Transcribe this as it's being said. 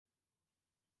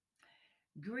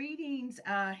Greetings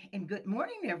and good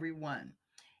morning, everyone,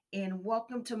 and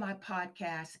welcome to my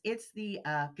podcast. It's the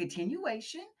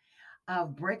continuation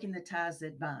of Breaking the Ties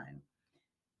That Bind.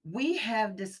 We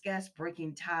have discussed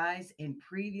breaking ties in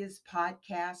previous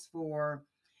podcasts for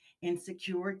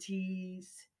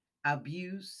insecurities,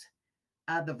 abuse,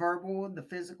 the verbal, the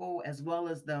physical, as well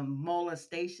as the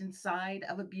molestation side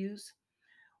of abuse.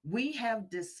 We have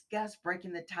discussed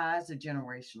breaking the ties of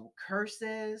generational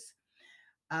curses,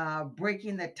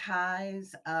 breaking the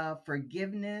ties of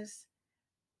forgiveness,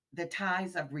 the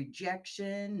ties of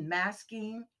rejection,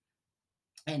 masking,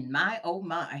 and my oh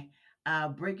my,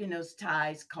 breaking those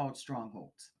ties called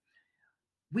strongholds.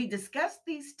 We discussed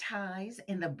these ties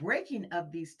and the breaking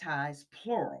of these ties,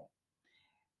 plural.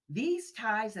 These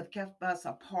ties have kept us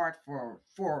apart for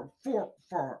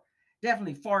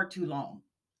definitely far too long,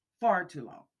 far too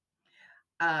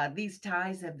long. These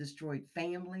ties have destroyed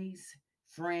families,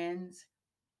 friends,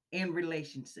 and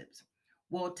relationships.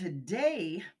 Well,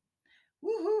 today,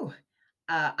 woohoo,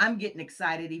 I'm getting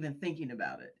excited even thinking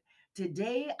about it.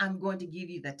 Today, I'm going to give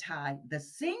you the tie, the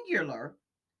singular,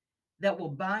 that will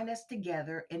bind us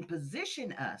together and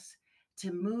position us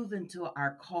to move into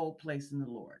our called place in the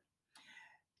Lord.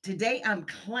 Today, I'm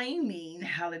claiming,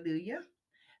 hallelujah,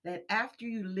 that after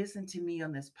you listen to me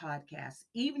on this podcast,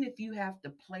 even if you have to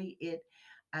play it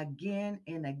again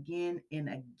and again and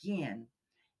again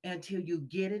until you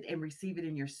get it and receive it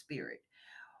in your spirit,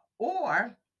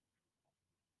 or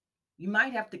you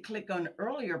might have to click on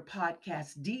earlier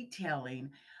podcast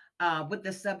detailing with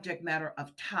the subject matter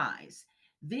of ties.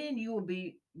 Then you will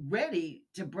be ready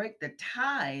to break the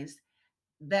ties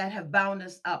that have bound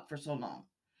us up for so long.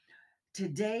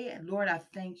 Today, Lord, I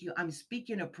thank you. I'm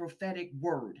speaking a prophetic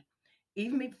word.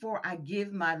 Even before I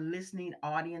give my listening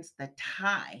audience the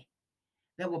tie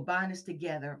that will bind us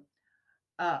together,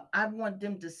 I want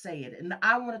them to say it, and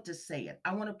I wanted to say it.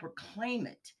 I want to proclaim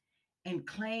it and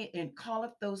claim and call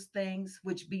it those things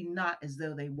which be not as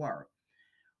though they were.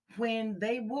 When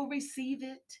they will receive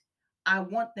it, I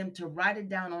want them to write it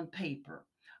down on paper.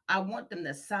 I want them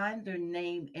to sign their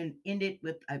name and end it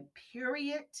with a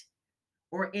period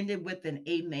or end it with an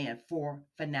amen for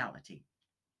finality.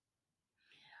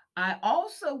 I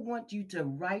also want you to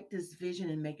write this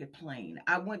vision and make it plain.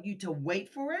 I want you to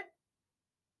wait for it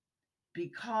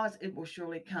because it will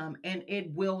surely come and it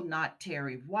will not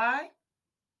tarry. Why?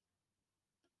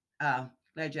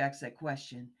 Glad you asked that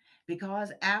question.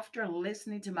 Because after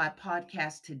listening to my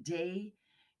podcast today,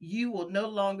 you will no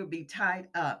longer be tied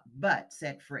up, but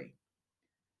set free.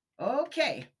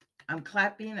 Okay, I'm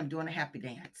clapping, I'm doing a happy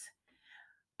dance.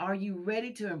 Are you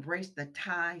ready to embrace the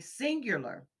tie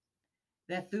singular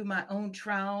that through my own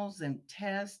trials and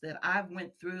tests that I've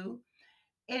went through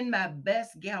and my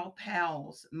best gal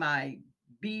pals, my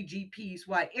BGPs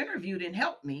who I interviewed and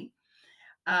helped me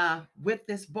with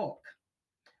this book?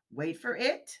 Wait for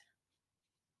it.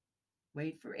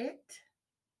 Wait for it.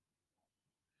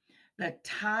 The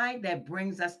tie that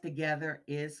brings us together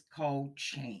is called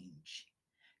change.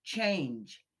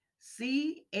 Change.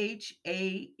 Change.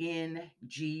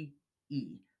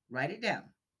 Write it down.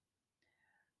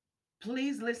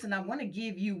 Please listen. I want to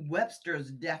give you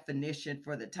Webster's definition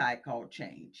for the tie called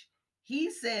change. He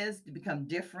says to become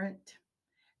different,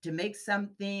 to make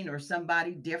something or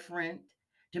somebody different,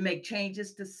 to make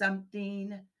changes to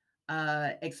something,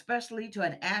 especially to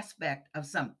an aspect of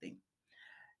something,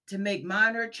 to make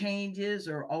minor changes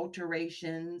or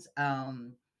alterations,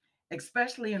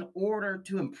 especially in order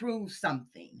to improve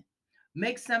something,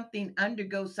 make something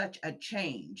undergo such a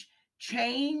change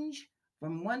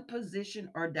from one position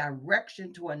or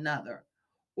direction to another,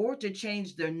 or to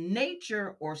change their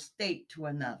nature or state to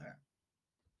another.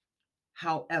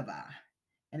 However,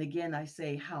 and again, I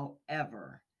say,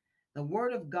 however, the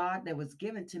word of God that was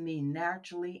given to me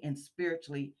naturally and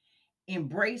spiritually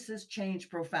embraces change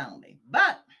profoundly.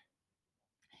 But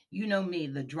you know me,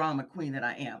 the drama queen that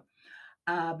I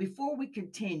am. Before we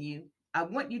continue, I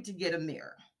want you to get a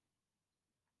mirror.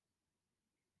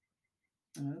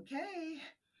 Okay,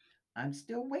 I'm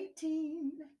still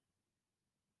waiting.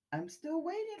 I'm still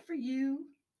waiting for you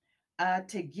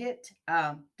to get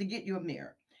you a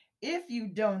mirror. If you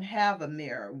don't have a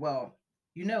mirror, well,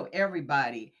 you know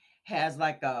everybody has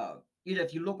like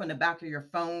if you look on the back of your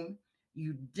phone,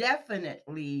 you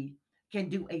definitely can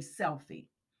do a selfie.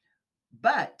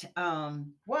 But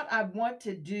what I want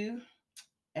to do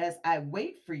as I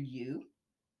wait for you,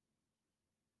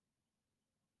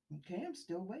 okay, I'm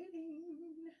still waiting.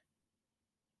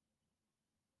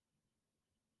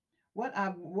 What I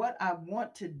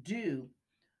want to do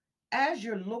as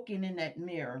you're looking in that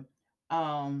mirror,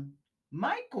 um,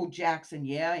 Michael Jackson,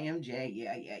 yeah, MJ,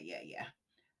 yeah, yeah, yeah, yeah.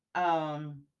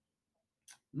 Um,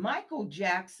 Michael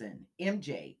Jackson,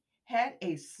 MJ, had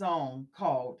a song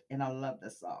called, and I love the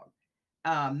song,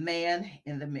 Man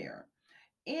in the Mirror.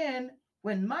 And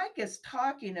when Mike is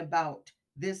talking about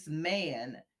this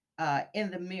man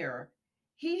in the mirror,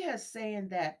 he has saying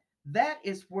that that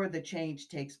is where the change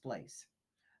takes place.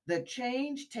 The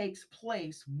change takes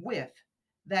place with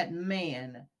that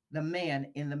man, the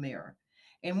man in the mirror.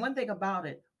 And one thing about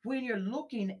it, when you're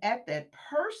looking at that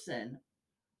person,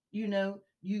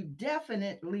 you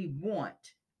definitely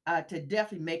want to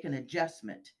definitely make an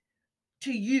adjustment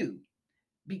to you,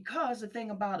 because the thing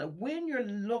about it, when you're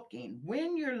looking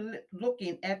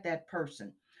at that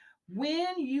person,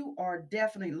 when you are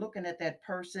definitely looking at that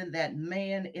person, that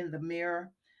man in the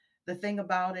mirror, the thing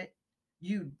about it,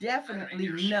 you definitely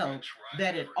know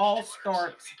that it all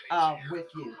starts with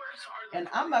you. And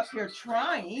I'm up here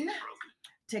trying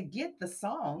to get the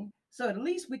song so at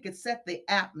least we could set the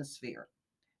atmosphere,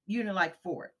 like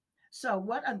for it. So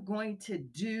what I'm going to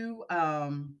do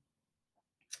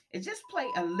is just play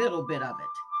a little bit of it.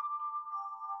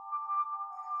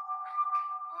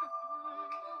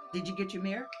 Did you get your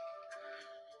mirror?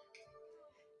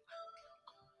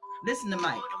 Listen to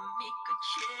Mike.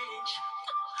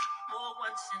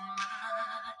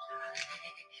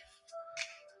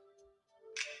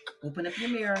 Open up your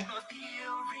mirror.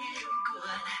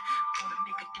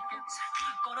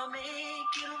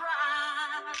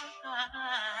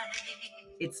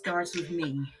 It starts with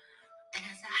me.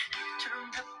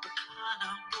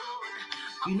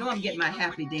 You know I'm getting my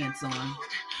happy dance on.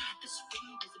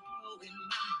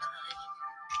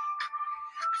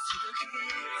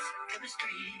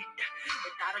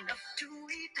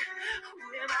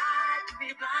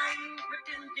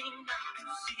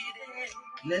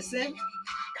 Listen.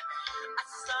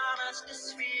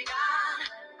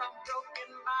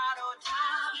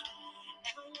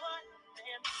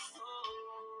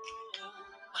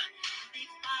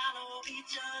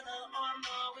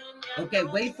 Okay,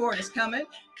 wait for it. It's coming.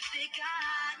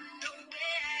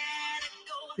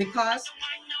 Because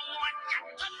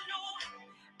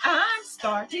I'm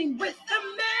starting with the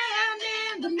man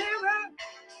in the mirror.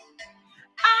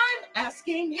 I'm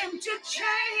asking him to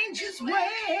change his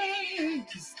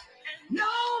ways. No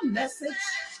message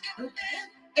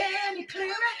any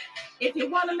clearer. If you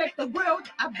want to make the world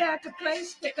a better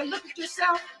place, take a look at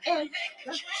yourself and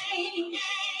change.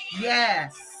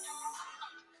 Yes.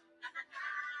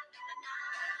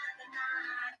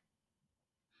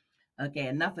 Okay,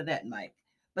 enough of that, Mike.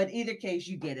 But either case,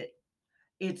 you get it.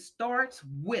 It starts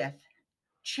with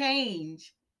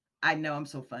change. I know I'm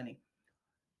so funny.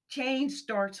 Change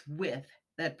starts with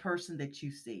that person that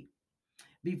you see.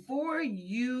 Before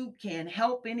you can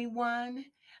help anyone,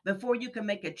 before you can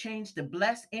make a change to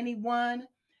bless anyone,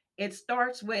 it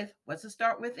starts with, what's it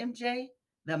start with, MJ?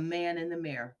 The man in the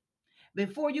mirror.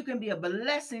 Before you can be a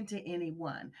blessing to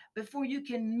anyone, before you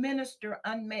can minister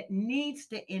unmet needs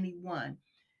to anyone,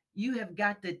 you have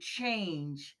got to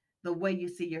change the way you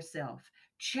see yourself.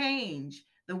 Change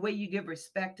the way you give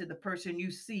respect to the person you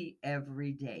see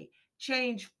every day.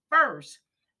 Change first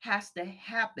has to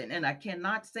happen. And I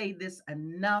cannot say this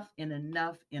enough and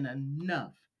enough and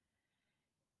enough.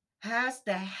 Has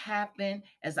to happen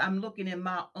as I'm looking in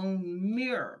my own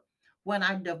mirror. When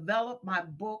I developed my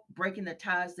book, Breaking the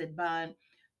Ties That Bind,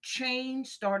 change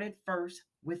started first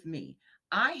with me.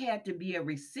 I had to be a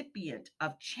recipient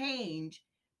of change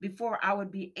before I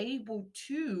would be able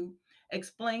to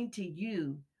explain to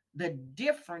you the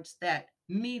difference that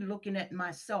me looking at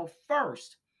myself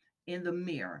first in the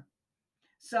mirror.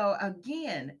 So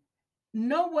again,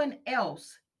 no one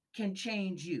else can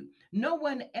change you. No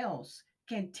one else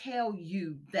can tell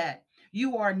you that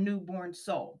you are a newborn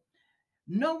soul.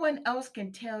 No one else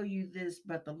can tell you this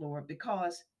but the Lord,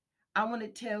 because I want to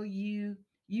tell you,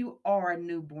 you are a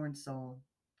newborn soul.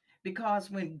 Because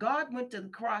when God went to the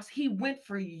cross, he went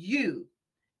for you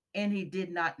and he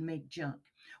did not make junk.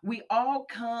 We all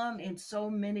come in so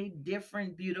many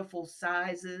different beautiful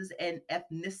sizes and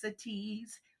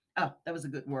ethnicities. Oh, that was a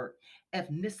good word.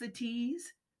 Ethnicities.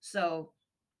 So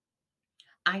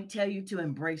I tell you to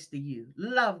embrace the you,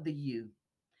 love the you.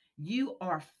 You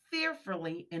are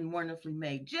fearfully and wonderfully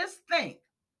made. Just think,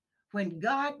 when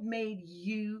God made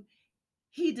you,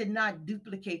 he did not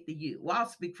duplicate the you. Well, I'll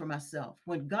speak for myself.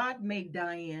 When God made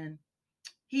Diane,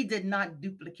 he did not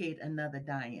duplicate another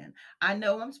Diane. I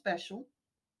know I'm special,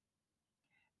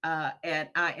 and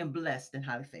I am blessed and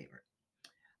highly favored.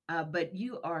 But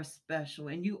you are special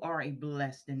and you are a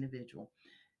blessed individual.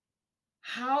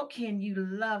 How can you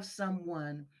love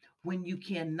someone when you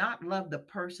cannot love the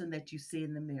person that you see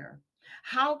in the mirror?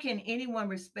 How can anyone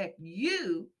respect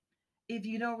you if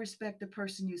you don't respect the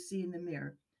person you see in the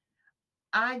mirror,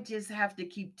 I just have to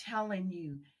keep telling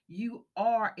you, you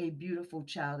are a beautiful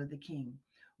child of the King.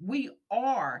 We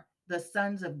are the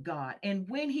sons of God. And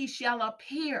when he shall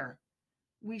appear,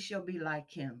 we shall be like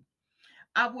him.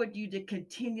 I want you to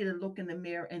continue to look in the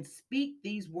mirror and speak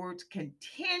these words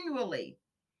continually,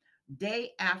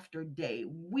 day after day,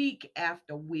 week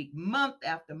after week, month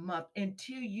after month,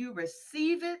 until you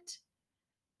receive it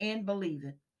and believe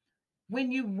it. When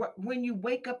you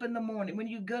wake up in the morning, when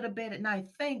you go to bed at night,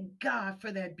 thank God for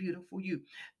that beautiful you.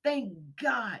 Thank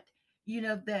God,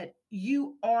 that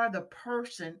you are the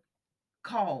person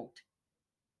called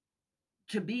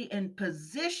to be in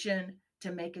position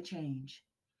to make a change.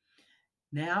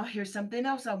 Now, here's something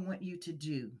else I want you to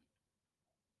do.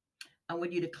 I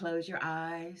want you to close your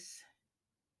eyes.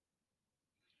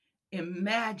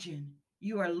 Imagine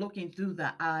you are looking through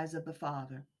the eyes of the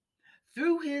Father.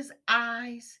 Through his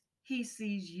eyes, he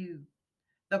sees you.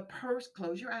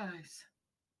 Close your eyes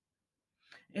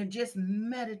and just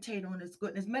meditate on his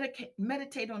goodness.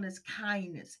 Meditate on his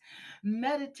kindness.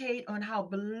 Meditate on how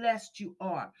blessed you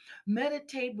are.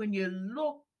 Meditate when you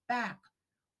look back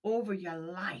over your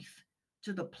life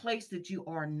to the place that you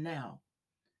are now.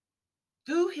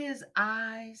 Through his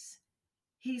eyes,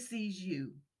 he sees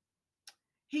you.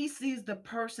 He sees the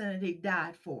person that he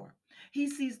died for. He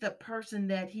sees the person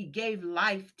that he gave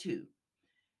life to.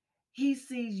 He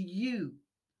sees you,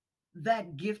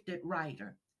 that gifted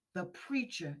writer, the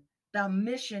preacher, the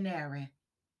missionary.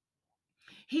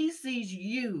 He sees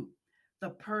you,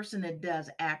 the person that does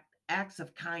acts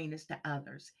of kindness to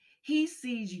others. He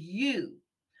sees you,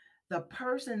 the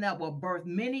person that will birth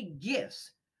many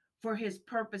gifts for his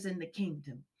purpose in the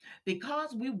kingdom.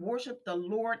 Because we worship the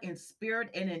Lord in spirit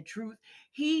and in truth,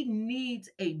 he needs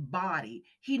a body,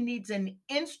 he needs an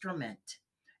instrument,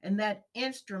 and that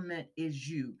instrument is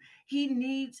you. He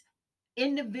needs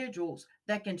individuals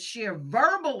that can share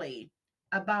verbally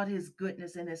about his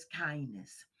goodness and his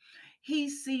kindness. He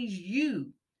sees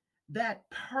you, that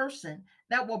person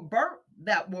that will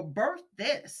birth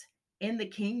this in the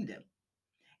kingdom.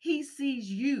 He sees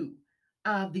you,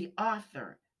 the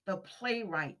author, the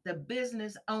playwright, the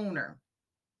business owner.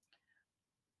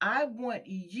 I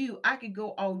could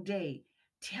go all day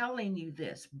telling you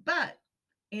this, but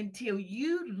until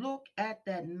you look at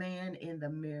that man in the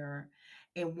mirror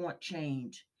and want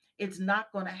change, it's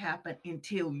not going to happen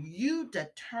until you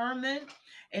determine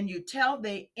and you tell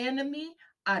the enemy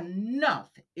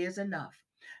enough is enough.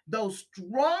 Those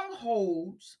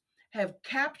strongholds have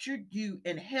captured you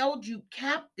and held you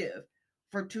captive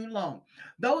for too long.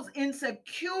 Those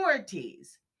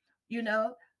insecurities, you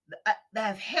know, that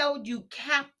have held you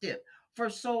captive for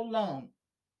so long.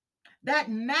 That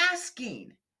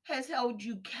masking has held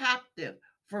you captive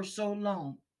for so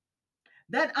long.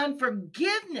 That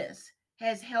unforgiveness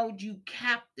has held you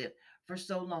captive for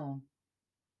so long.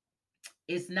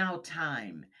 It's now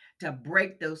time to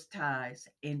break those ties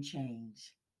and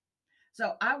change.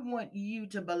 So I want you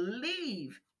to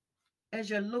believe as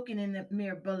you're looking in the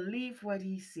mirror, believe what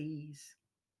he sees.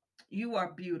 You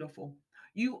are beautiful.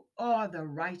 You are the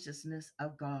righteousness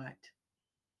of God.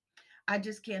 I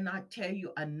just cannot tell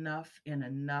you enough and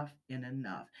enough and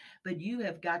enough. But you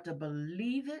have got to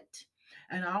believe it.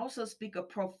 And I also speak a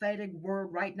prophetic word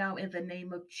right now in the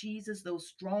name of Jesus. Those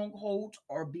strongholds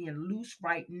are being loosed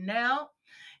right now.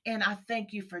 And I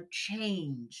thank you for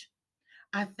change.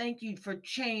 I thank you for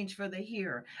change for the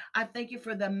hearer. I thank you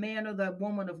for the man or the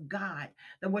woman of God,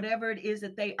 that whatever it is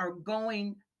that they are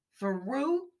going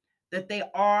through, that they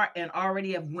are and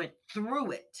already have went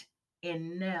through it.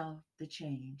 And now the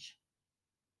change.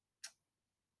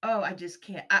 Oh, I just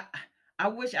can't. I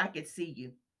wish I could see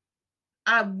you.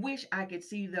 I wish I could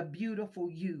see the beautiful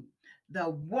you, the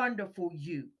wonderful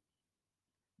you,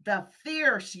 the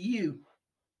fierce you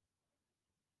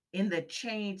in the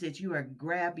chains that you are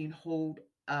grabbing hold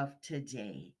of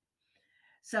today.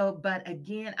 So, but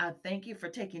again, I thank you for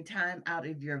taking time out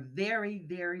of your very,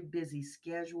 very busy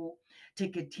schedule to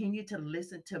continue to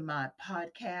listen to my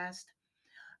podcast.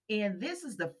 And this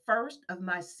is the first of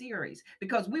my series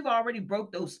because we've already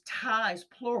broke those ties,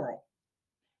 plural,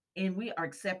 and we are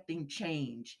accepting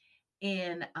change.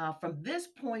 And from this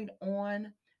point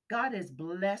on, God has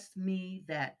blessed me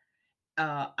that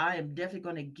I am definitely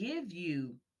going to give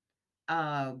you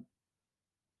uh,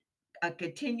 a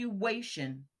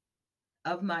continuation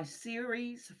of my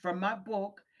series from my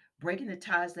book, Breaking the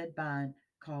Ties That Bind,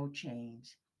 called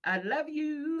Change. I love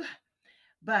you,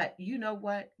 but you know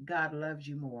what? God loves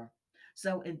you more.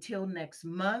 So until next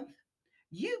month,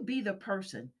 you be the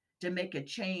person to make a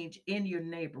change in your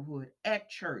neighborhood, at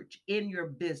church, in your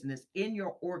business, in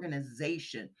your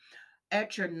organization,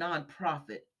 at your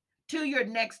nonprofit, to your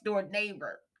next door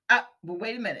neighbor. But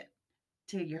wait a minute,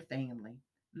 to your family.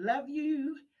 Love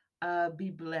you. Be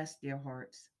blessed, dear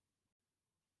hearts.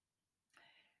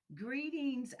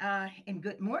 Greetings and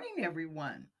good morning,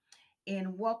 everyone,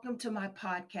 and welcome to my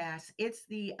podcast. It's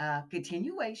the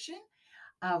continuation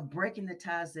of Breaking the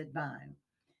Ties That Bind.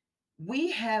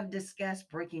 We have discussed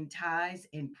breaking ties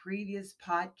in previous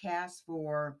podcasts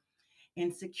for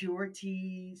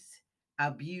insecurities,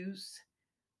 abuse,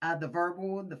 the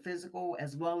verbal, the physical,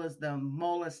 as well as the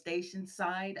molestation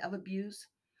side of abuse.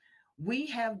 We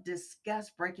have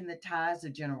discussed breaking the ties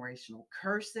of generational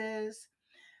curses,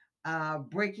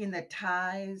 breaking the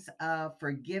ties of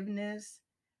forgiveness,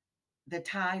 the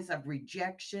ties of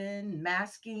rejection,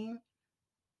 masking,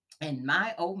 and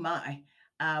my, oh my,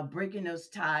 breaking those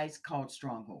ties called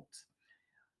strongholds.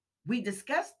 We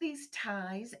discussed these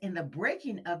ties and the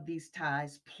breaking of these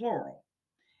ties, plural.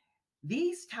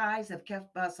 These ties have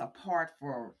kept us apart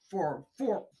for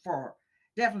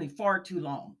definitely far too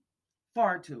long,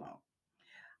 far too long.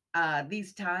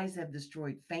 These ties have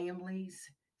destroyed families,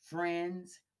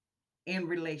 friends, and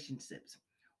relationships.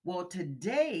 Well,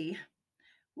 today,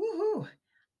 woohoo,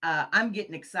 I'm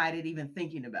getting excited even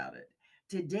thinking about it.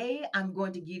 Today, I'm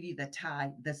going to give you the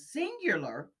tie, the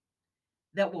singular,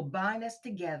 that will bind us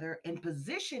together and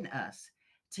position us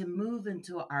to move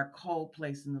into our called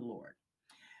place in the Lord.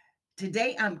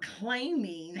 Today, I'm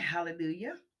claiming,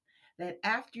 hallelujah, that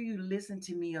after you listen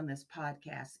to me on this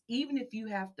podcast, even if you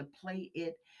have to play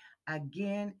it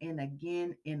again and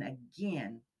again and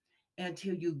again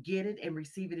until you get it and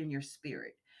receive it in your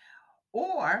spirit,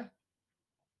 or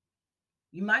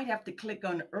you might have to click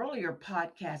on earlier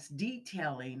podcasts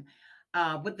detailing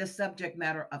with the subject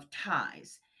matter of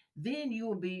ties. Then you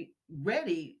will be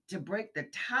ready to break the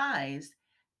ties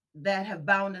that have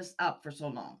bound us up for so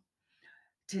long.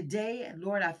 Today,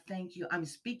 Lord, I thank you. I'm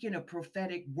speaking a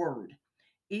prophetic word.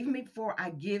 Even before I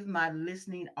give my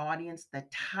listening audience the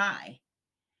tie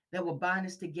that will bind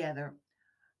us together,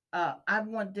 I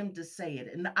want them to say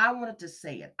it. And I wanted to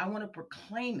say it. I want to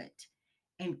proclaim it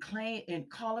and claim and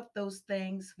call it those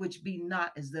things which be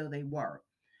not as though they were.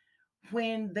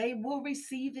 When they will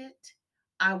receive it,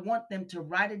 I want them to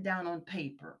write it down on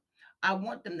paper. I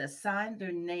want them to sign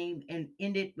their name and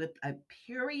end it with a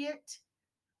period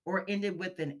or end it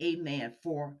with an amen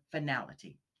for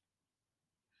finality.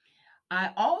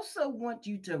 I also want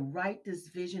you to write this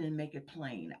vision and make it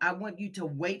plain. I want you to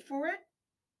wait for it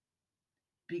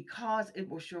because it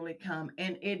will surely come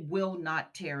and it will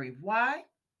not tarry. Why?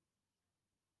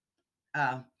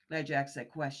 Glad you asked that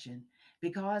question.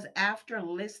 Because after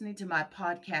listening to my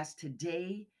podcast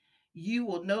today, you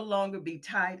will no longer be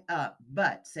tied up,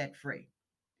 but set free.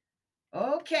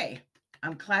 Okay,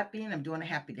 I'm clapping, I'm doing a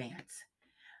happy dance.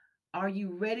 Are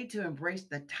you ready to embrace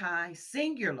the tie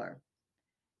singular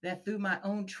that through my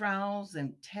own trials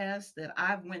and tests that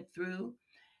I've went through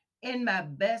and my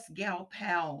best gal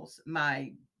pals,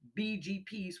 my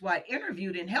BGPs who I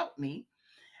interviewed and helped me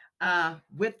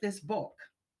with this book?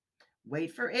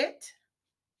 Wait for it.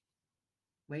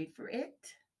 Wait for it.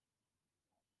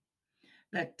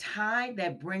 The tie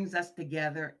that brings us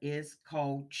together is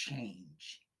called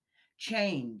change.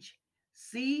 Change.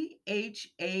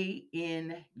 CHANGE.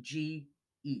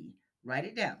 Write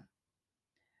it down.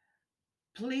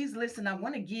 Please listen. I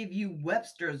want to give you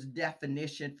Webster's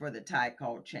definition for the tie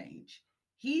called change.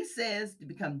 He says to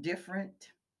become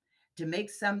different, to make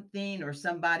something or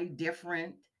somebody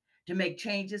different, to make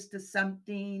changes to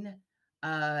something,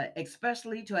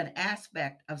 especially to an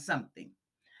aspect of something,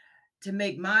 to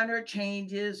make minor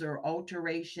changes or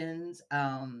alterations,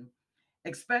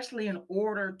 especially in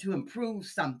order to improve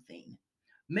something,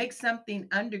 make something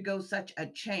undergo such a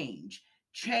change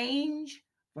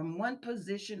from one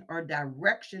position or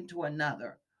direction to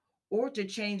another, or to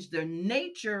change their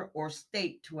nature or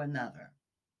state to another.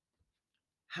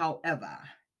 However,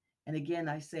 and again,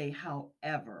 I say,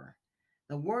 however,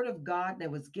 the word of God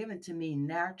that was given to me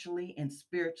naturally and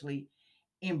spiritually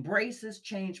embraces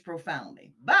change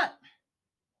profoundly. But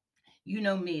you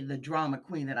know me, the drama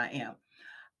queen that I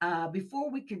am. Before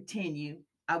we continue,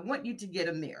 I want you to get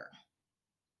a mirror.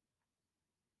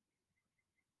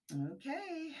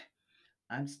 Okay,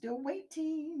 I'm still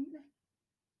waiting.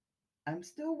 I'm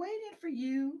still waiting for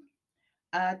you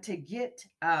to get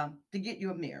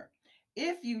you a mirror.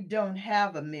 If you don't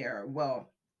have a mirror,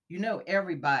 well, you know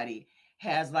everybody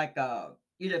has like a,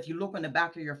 if you look on the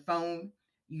back of your phone,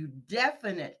 you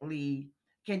definitely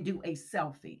can do a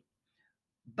selfie.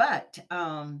 But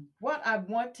what I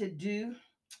want to do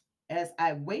as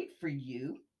I wait for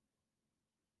you,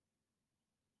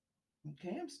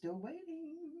 okay, I'm still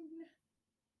waiting.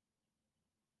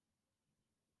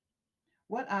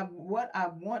 what I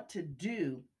want to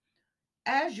do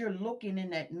as you're looking in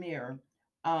that mirror.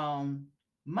 Um,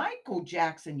 Michael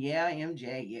Jackson, yeah,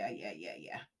 MJ,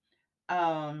 yeah.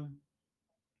 Um,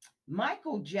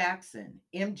 Michael Jackson,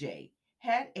 MJ,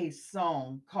 had a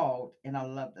song called, and I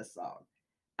love the song,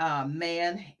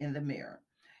 Man in the Mirror.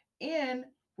 And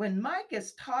when Mike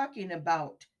is talking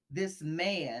about this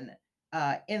man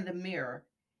in the mirror,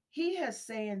 he is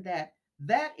saying that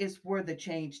that is where the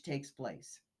change takes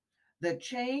place. The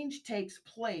change takes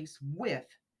place with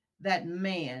that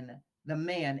man, the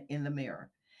man in the mirror.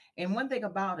 And one thing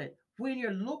about it, when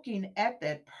you're looking at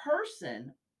that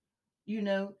person,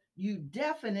 you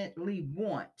definitely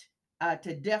want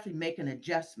to definitely make an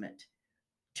adjustment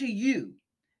to you,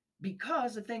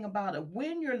 because the thing about it,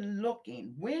 when you're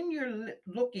looking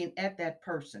at that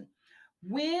person,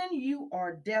 when you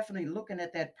are definitely looking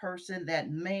at that person, that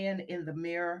man in the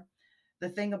mirror, the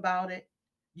thing about it,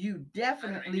 you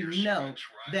definitely know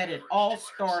that it all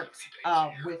starts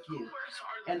with you.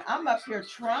 And I'm up here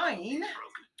trying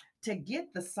to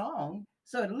get the song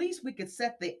so at least we could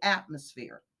set the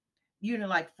atmosphere,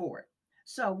 like for it.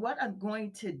 So what I'm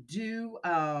going to do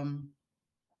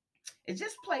is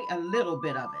just play a little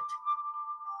bit of it.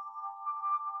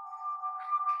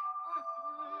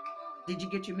 Did you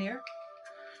get your mirror?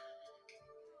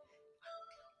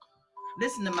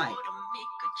 Listen to Mike.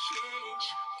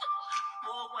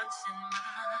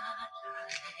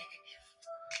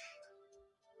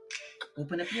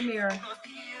 Open up your mirror.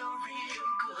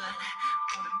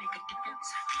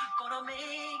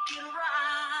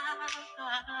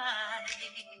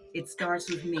 It starts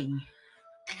with me.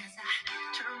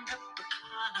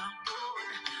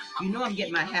 You know I'm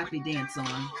getting my happy dance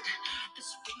on.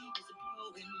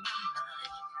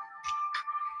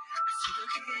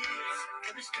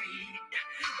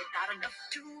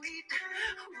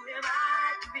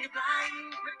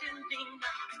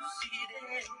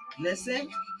 Listen.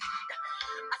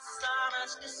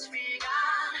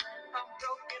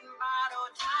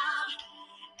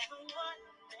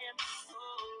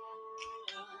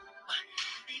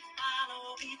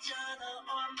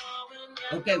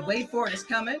 Okay, wait for it. It's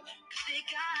coming.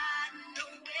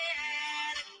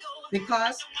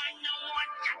 Because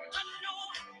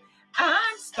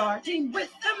I'm starting with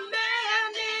the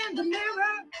man in the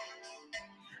mirror.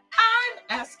 I'm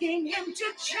asking him to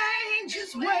change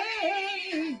his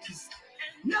ways.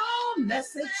 No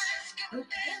message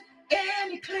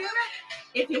any clearer.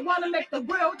 If you want to make the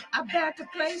world a better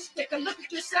place, take a look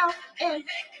at yourself and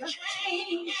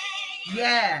change.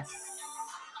 Yes.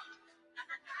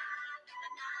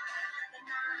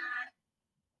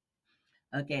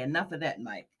 Okay, enough of that,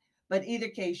 Mike. But either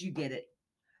case, you get it.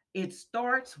 It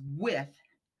starts with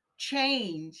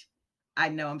change. I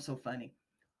know I'm so funny.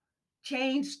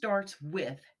 Change starts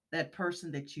with that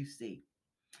person that you see.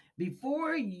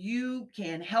 Before you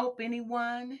can help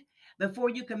anyone, before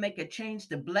you can make a change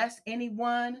to bless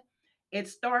anyone, it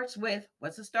starts with,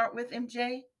 what's it start with,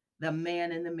 MJ? The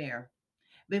man in the mirror.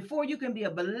 Before you can be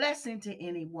a blessing to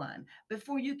anyone,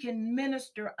 before you can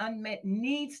minister unmet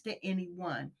needs to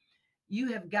anyone,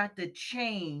 you have got to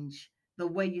change the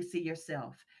way you see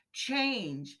yourself,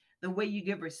 change the way you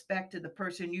give respect to the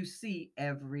person you see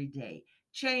every day.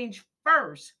 Change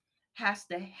first has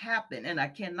to happen. And I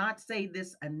cannot say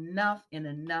this enough and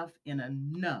enough and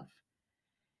enough.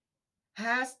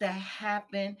 Has to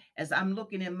happen as I'm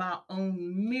looking in my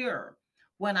own mirror.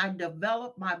 When I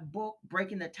developed my book,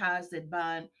 Breaking the Ties That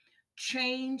Bind,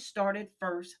 change started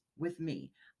first with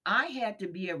me. I had to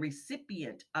be a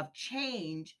recipient of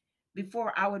change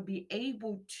before I would be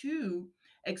able to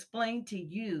explain to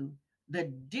you the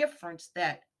difference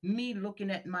that me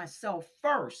looking at myself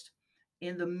first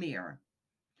in the mirror.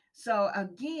 So,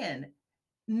 again,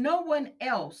 no one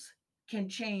else can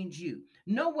change you.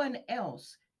 No one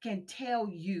else can tell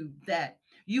you that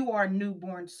you are a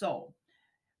newborn soul.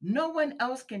 No one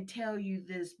else can tell you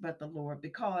this but the Lord,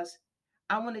 because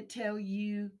I want to tell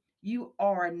you, you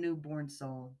are a newborn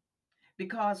soul.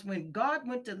 Because when God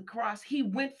went to the cross, he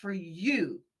went for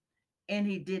you and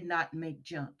he did not make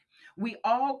junk. We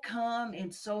all come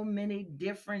in so many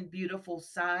different beautiful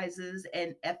sizes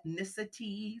and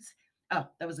ethnicities. Oh,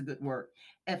 that was a good word.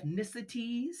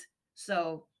 Ethnicities.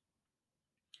 So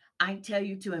I tell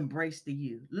you to embrace the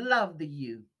you, love the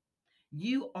you.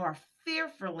 You are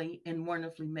fearfully and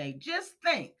wonderfully made. Just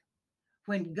think,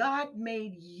 when God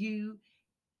made you,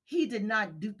 he did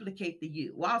not duplicate the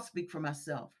you. Well, I'll speak for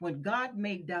myself. When God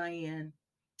made Diane,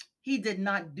 he did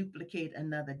not duplicate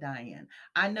another Diane.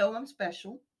 I know I'm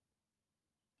special,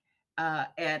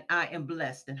 and I am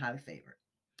blessed and highly favored.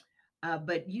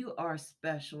 But you are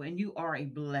special and you are a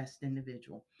blessed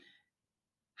individual.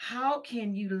 How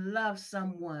can you love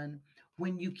someone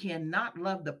when you cannot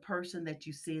love the person that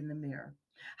you see in the mirror?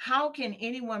 How can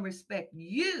anyone respect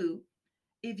you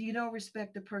if you don't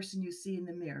respect the person you see in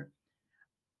the mirror?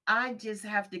 I just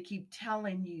have to keep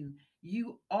telling you,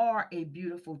 you are a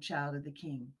beautiful child of the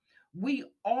King. We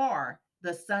are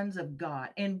the sons of God.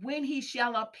 And when he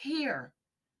shall appear,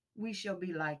 we shall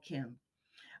be like him.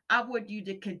 I want you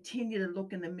to continue to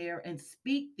look in the mirror and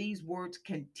speak these words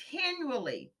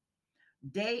continually,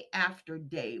 day after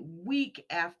day, week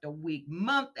after week,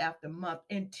 month after month,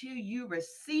 until you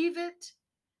receive it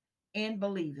and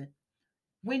believe it.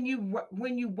 When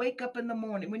you wake up in the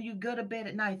morning, when you go to bed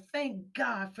at night, thank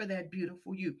God for that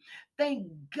beautiful you. Thank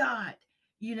God,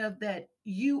 that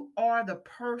you are the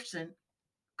person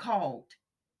called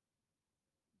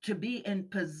to be in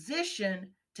position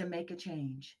to make a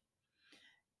change.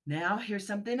 Now, here's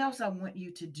something else I want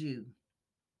you to do.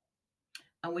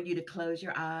 I want you to close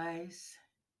your eyes.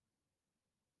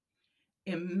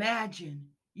 Imagine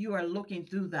you are looking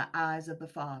through the eyes of the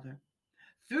Father.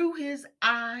 Through his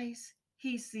eyes,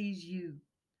 he sees you.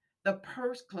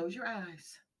 Close your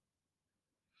eyes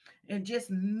and just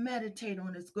meditate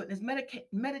on his goodness.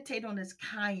 Meditate on his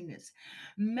kindness.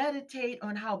 Meditate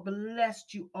on how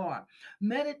blessed you are.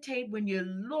 Meditate when you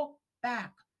look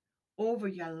back over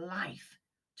your life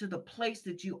to the place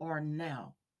that you are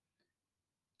now.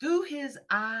 Through his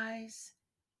eyes,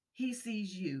 he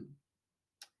sees you.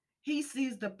 He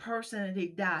sees the person that he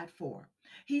died for.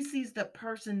 He sees the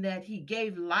person that he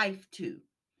gave life to.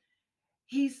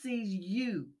 He sees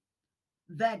you,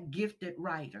 that gifted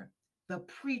writer, the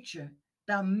preacher,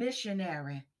 the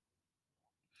missionary.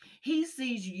 He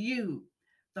sees you,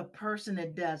 the person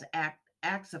that does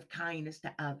acts of kindness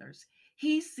to others.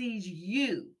 He sees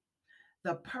you,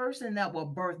 the person that will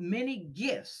birth many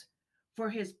gifts for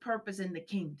his purpose in the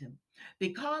kingdom.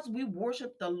 Because we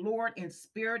worship the Lord in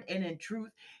spirit and in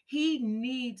truth, he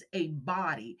needs a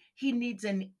body, he needs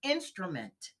an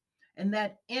instrument, and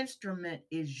that instrument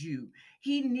is you.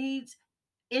 He needs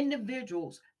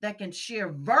individuals that can share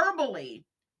verbally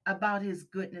about his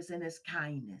goodness and his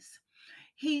kindness.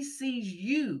 He sees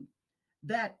you,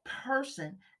 that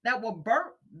person that will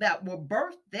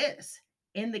birth this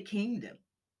in the kingdom.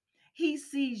 He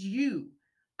sees you,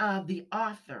 the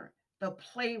author, the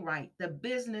playwright, the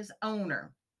business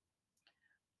owner.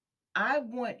 I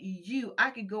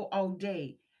could go all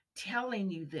day telling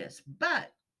you this,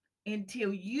 but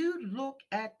until you look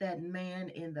at that man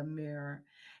in the mirror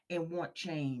and want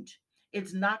change,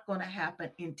 it's not going to happen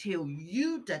until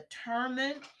you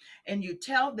determine and you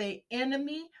tell the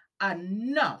enemy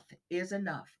enough is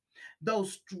enough.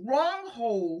 Those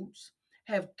strongholds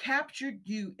have captured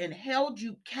you and held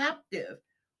you captive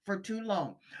for too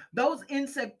long. Those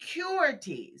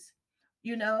insecurities,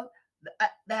 you know,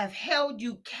 that have held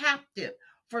you captive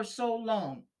for so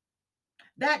long.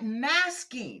 That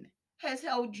masking has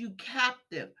held you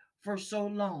captive for so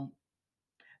long.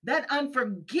 That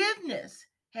unforgiveness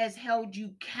has held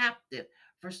you captive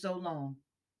for so long.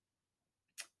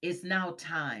 It's now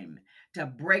time to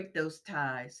break those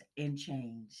ties and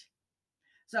change.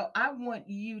 So I want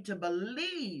you to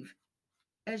believe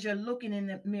as you're looking in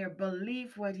the mirror,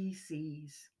 believe what he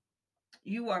sees.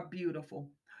 You are beautiful.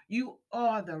 You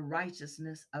are the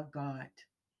righteousness of God.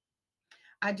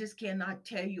 I just cannot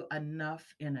tell you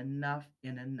enough and enough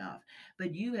and enough.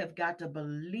 But you have got to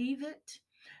believe it.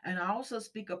 And I also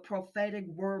speak a prophetic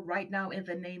word right now in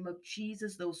the name of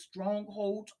Jesus. Those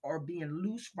strongholds are being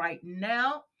loosed right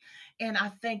now. And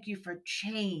I thank you for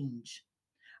change.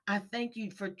 I thank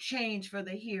you for change for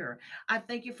the hearer. I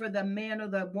thank you for the man or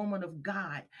the woman of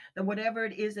God, that whatever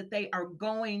it is that they are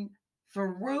going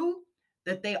through,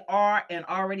 that they are and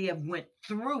already have went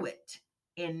through it.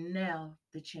 And now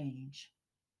the change.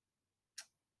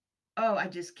 Oh, I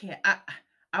just can't.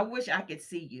 I wish I could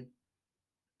see you.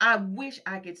 I wish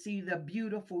I could see the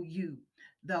beautiful you,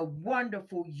 the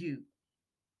wonderful you,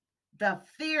 the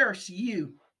fierce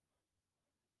you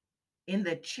in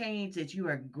the change that you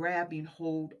are grabbing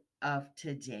hold of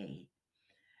today.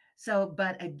 So,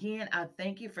 but again, I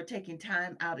thank you for taking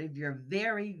time out of your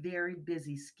very, very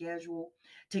busy schedule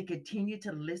to continue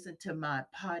to listen to my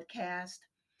podcast.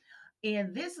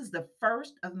 And this is the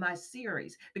first of my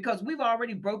series because we've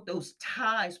already broke those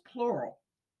ties, plural,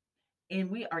 and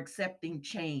we are accepting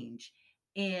change.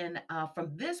 And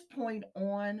from this point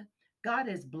on, God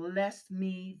has blessed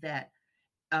me that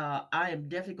I am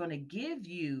definitely going to give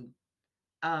you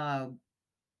uh,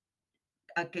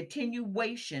 a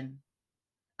continuation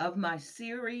of my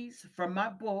series from my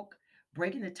book,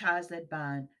 Breaking the Ties That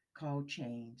Bind, called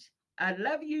Change. I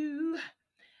love you,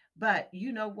 but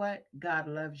you know what? God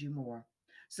loves you more.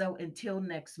 So until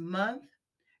next month,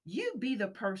 You be the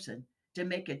person to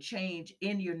make a change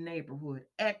in your neighborhood,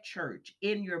 at church,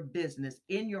 in your business,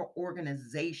 in your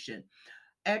organization,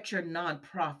 at your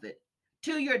nonprofit,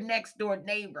 to your next door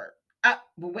neighbor. But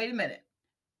wait a minute,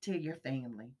 to your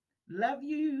family. Love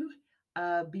you.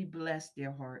 Be blessed,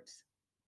 dear hearts.